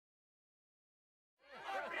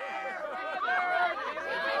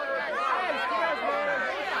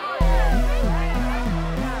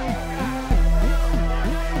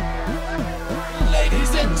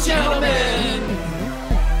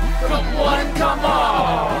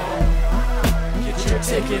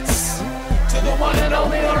tickets to the one and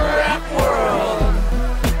only rap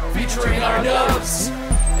world, featuring our dubs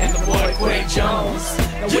and the boy Quake Jones.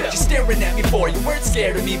 Now what you staring at me for? You weren't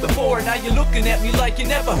scared of me before. Now you're looking at me like you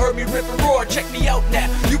never heard me rip and roar. Check me out now,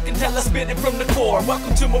 you can tell I spit it from the core.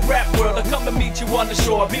 Welcome to my rap world, I come and meet you on the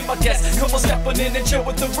shore. Be my guest, come on step on in and chill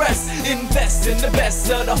with the rest. Invest in the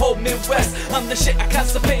best of the whole Midwest. I'm the shit, I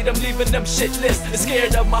constipate, I'm leaving them shitless. They're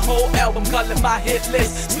scared of my whole album, call it my hit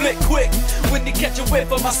list. Split quick, when you catch a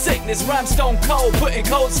whiff of my sickness. Rhyme stone cold, putting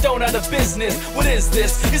Cold Stone out of business. What is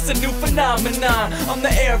this? It's a new phenomenon. I'm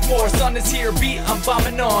the Air Force, on this here beat I'm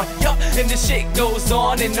bombing on. Yup, and this shit goes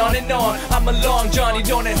on and on and on. I'm a long Johnny,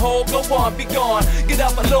 don't it hold, go on, be gone. Get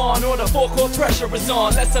off my lawn or the full court pressure is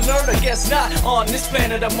on. Lesson learned, I guess not, on this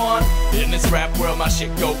planet I'm on. In this rap world my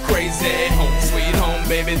shit go crazy. Home sweet home,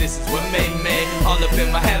 baby, this is what made me. All up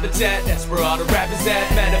in my habitat, that's where all the rappers at.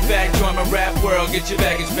 Matter of fact, join my rap world, get your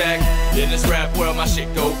baggage back. In this rap world my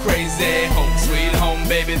shit go crazy. Home sweet home,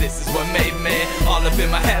 baby, this is what made me. All up in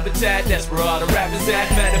my habitat, that's where all the rappers at.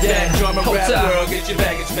 Matter of fact, join my rap world, get your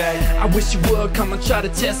baggage back. I wish you would come and try to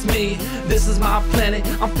test me. This is my planet,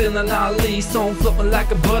 I'm feeling Ali. So I'm floating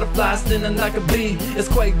like a butterfly, stinging like a bee. It's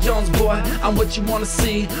Quake Jones, boy, I'm what you wanna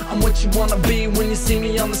see. I'm what you wanna be when you see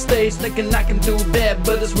me on the stage. Thinking I can do that,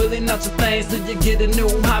 but it's really not your thing. So you get a new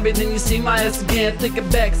hobby, then you see my ass again. Thinking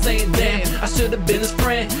back, saying damn, I should've been his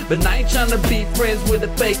friend. But I ain't tryna be friends with a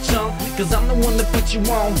fake chump, cause I'm the one that put you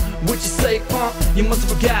on. What you say, punk? You must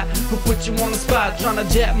have forgot who put you on the spot.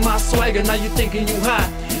 Tryna jab my swagger, now you thinking you hot.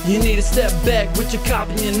 You need to step back with your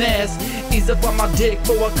copying ass. Ease up on my dick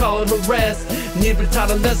before I call it harass. Need to talk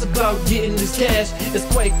less about getting this cash. It's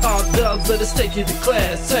Quake, all dubs, let us take you to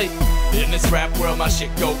class. Hey. In this rap world my shit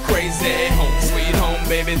go crazy. Home sweet home,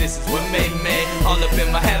 baby, this is what made me. All up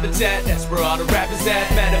in my habitat, that's where all the rappers at.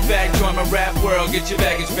 Matter of fact, join my rap world, get your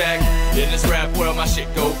baggage back. In this rap world my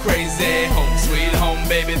shit go crazy. Home sweet home,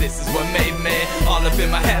 baby, this is what made me. All up in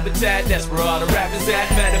my habitat, that's where all the rappers at.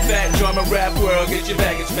 Matter of fact, join my rap world, get your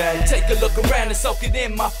baggage back. Take a look around and soak it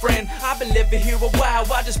in, my friend. I've been living here a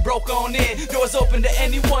while, I just broke on in. Doors open to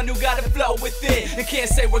anyone who got a flow within. And can't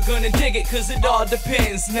say we're gonna dig it, cause it all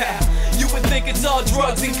depends now. You would think it's all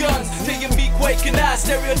drugs and guns till you meet Quake and I,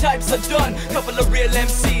 stereotypes are done. Couple of real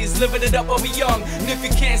MCs living it up while we young. And if you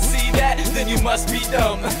can't see that, then you must be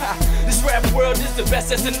dumb. This rap world is the best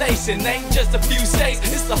destination. Ain't just a few states,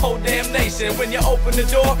 it's the whole damn nation. When you open the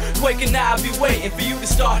door, Quake and I'll be waiting for you to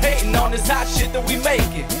start hating on this hot shit that we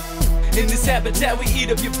making. In this habitat we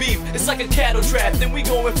eat up your beef. It's like a cattle trap, then we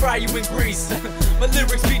go and fry you in grease. My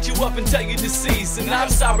lyrics beat you up until you deceased. And I'm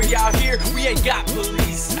sorry out here, we ain't got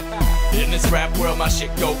police. In this rap world my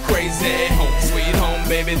shit go crazy. Home sweet home,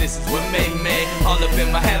 baby, this is what made me. All up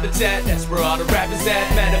in my habitat, that's where all the rappers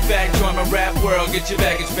at. Matter of fact, join my rap world, get your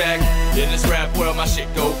baggage back. In this rap world my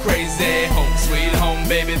shit go crazy. Home sweet home,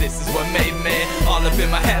 baby, this is what made me. All up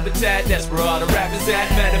in my habitat, that's where all the rappers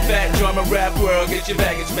at. Matter of fact, join my rap world, get your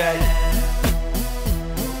baggage back.